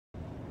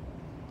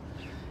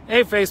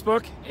Hey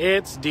Facebook,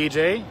 it's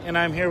DJ and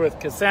I'm here with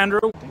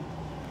Cassandra.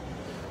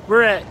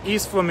 We're at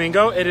East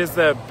Flamingo. It is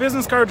the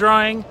business card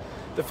drawing,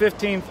 the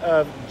 15th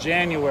of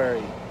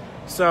January.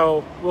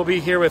 So we'll be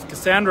here with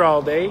Cassandra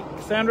all day.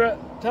 Cassandra,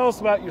 tell us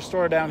about your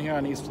store down here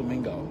on East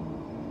Flamingo.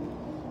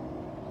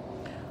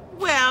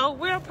 Well,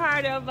 we're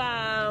part of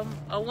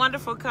a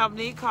wonderful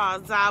company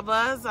called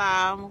Zaba's,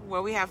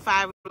 where we have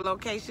 5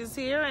 locations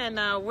here, and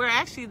we're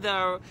actually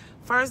the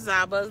first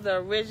Zaba's, the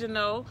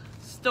original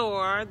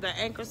store, the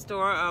anchor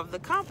store of the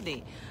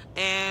company.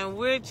 And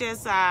we're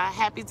just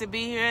happy to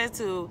be here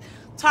to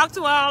talk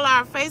to all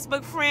our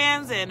Facebook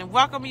friends and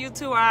welcome you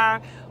to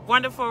our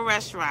wonderful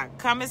restaurant.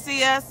 Come and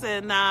see us,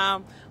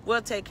 and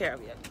we'll take care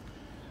of you.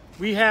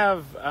 We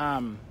have,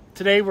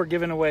 today we're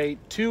giving away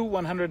 2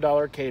 $100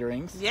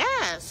 caterings.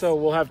 Yes. So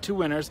we'll have 2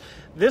 winners.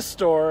 This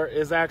store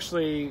is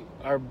actually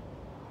our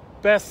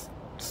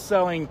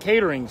best-selling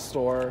catering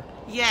store.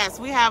 Yes,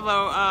 we have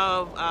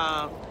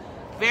a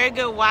very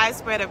good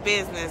widespread of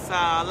business.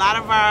 A lot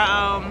of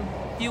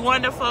our few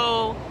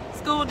wonderful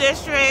school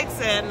districts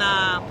and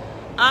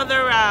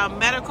other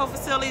medical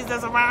facilities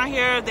that's around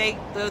here, they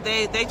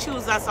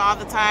choose us all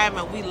the time,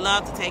 and we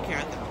love to take care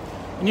of them.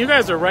 And you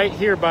guys are right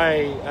here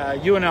by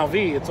UNLV.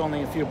 It's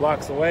only a few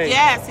blocks away.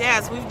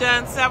 Yes. We've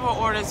done several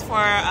orders for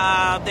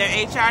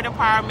their HR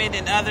department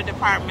and other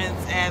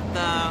departments at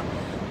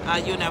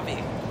the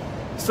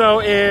UNLV.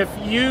 So if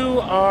you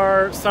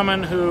are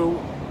someone who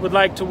would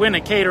like to win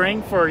a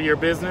catering for your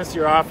business,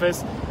 your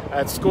office,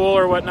 at school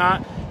or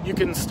whatnot, you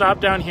can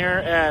stop down here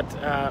at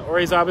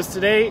Ori'Zaba's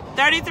today.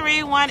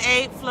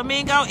 3318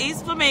 Flamingo,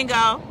 East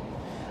Flamingo.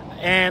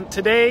 And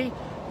today,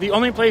 the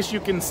only place you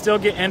can still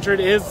get entered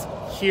is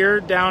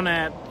here down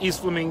at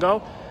East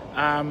Flamingo.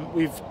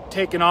 We've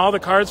taken all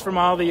the cards from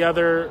all the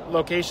other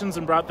locations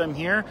and brought them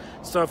here.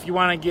 So if you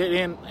want to get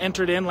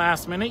entered in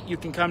last minute, you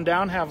can come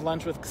down, have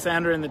lunch with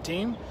Cassandra and the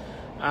team.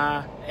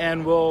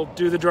 And we'll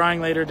do the drawing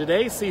later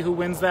today, see who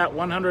wins that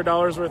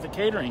 $100 worth of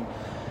catering.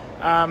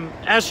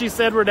 As she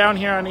said, we're down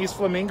here on East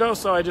Flamingo,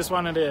 so I just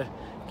wanted to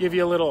give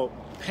you a little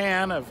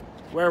pan of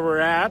where we're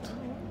at.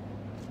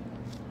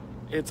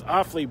 It's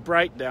awfully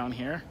bright down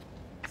here.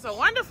 It's a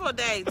wonderful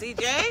day,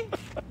 DJ.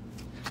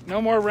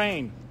 No more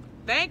rain.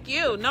 Thank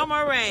you. No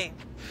more rain.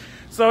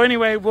 So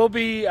anyway, we'll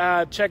be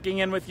checking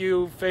in with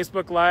you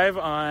Facebook Live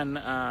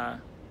on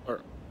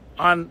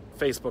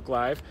Facebook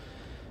Live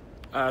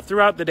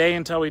throughout the day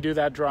until we do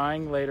that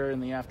drawing later in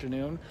the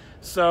afternoon.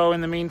 So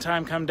in the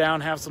meantime, come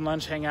down, have some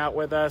lunch, hang out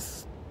with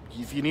us.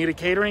 If you need a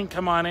catering,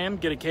 come on in,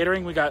 get a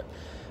catering. We got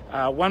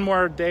one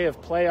more day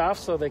of playoffs,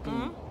 so they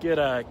can get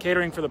a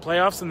catering for the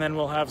playoffs, and then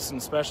we'll have some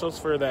specials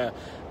for the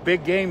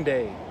big game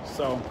day.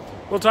 So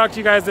we'll talk to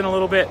you guys in a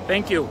little bit.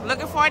 Thank you.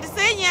 Looking forward to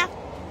seeing you.